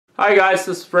Hi guys,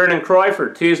 this is Vernon Croy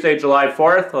for Tuesday, July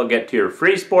 4th. I'll get to your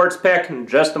free sports pick in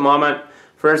just a moment.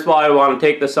 First of all, I want to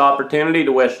take this opportunity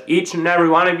to wish each and every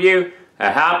one of you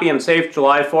a happy and safe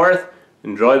July 4th.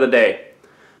 Enjoy the day.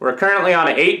 We're currently on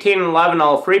an 18-11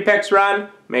 all free picks run.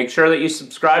 Make sure that you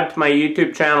subscribe to my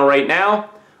YouTube channel right now.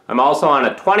 I'm also on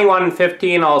a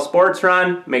 21-15 all sports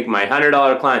run, making my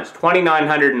 $100 clients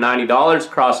 $2,990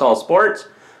 across all sports.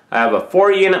 I have a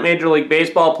 4-unit Major League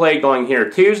Baseball play going here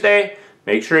Tuesday.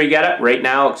 Make sure you get it right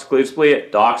now exclusively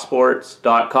at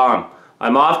DocSports.com.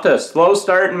 I'm off to a slow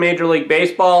start in Major League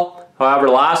Baseball. However,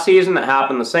 last season it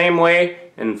happened the same way,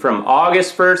 and from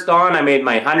August 1st on I made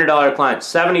my $100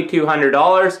 clients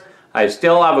 $7,200. I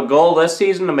still have a goal this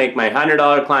season to make my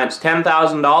 $100 clients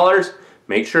 $10,000.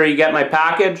 Make sure you get my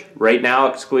package right now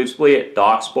exclusively at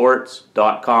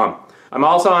DocSports.com. I'm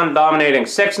also on a dominating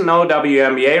 6-0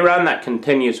 WNBA run that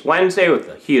continues Wednesday with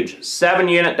a huge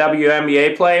 7-unit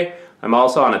WNBA play. I'm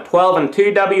also on a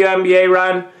 12-2 WNBA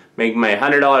run, making my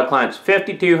 $100 clients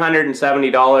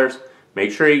 $5,270.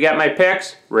 Make sure you get my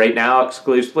picks right now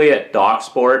exclusively at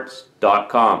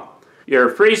DocSports.com. Your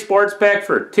free sports pick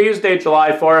for Tuesday,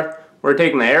 July 4th, we're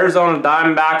taking the Arizona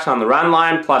Diamondbacks on the run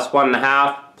line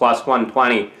 +1.5,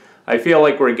 +120. I feel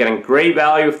like we're getting great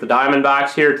value with the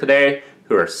Diamondbacks here today,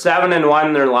 who are 7-1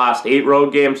 in their last 8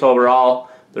 road games overall.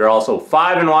 They're also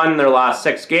 5-1 in their last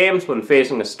 6 games when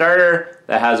facing a starter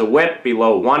that has a whip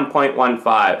below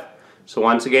 1.15. So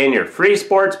once again, your free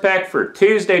sports pick for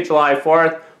Tuesday, July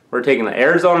 4th, we're taking the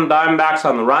Arizona Diamondbacks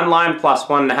on the run line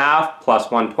 +1.5,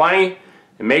 +120.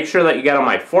 And make sure that you get on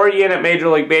my 4-unit Major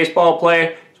League Baseball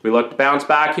play as we look to bounce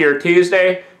back here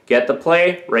Tuesday. Get the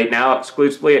play right now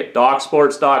exclusively at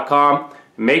DocSports.com.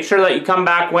 And make sure that you come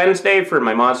back Wednesday for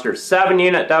my monster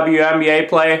 7-unit WNBA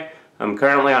play. I'm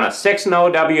currently on a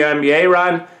 6-0 WNBA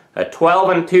run, a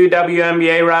 12-2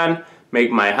 WNBA run,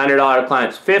 making my $100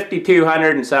 clients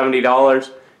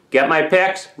 $5,270. Get my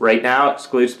picks right now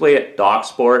exclusively at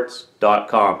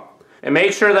DocSports.com. And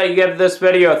make sure that you give this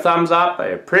video a thumbs up. I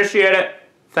appreciate it.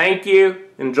 Thank you.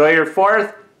 Enjoy your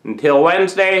 4th. Until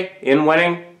Wednesday, in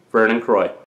winning, Vernon Croy.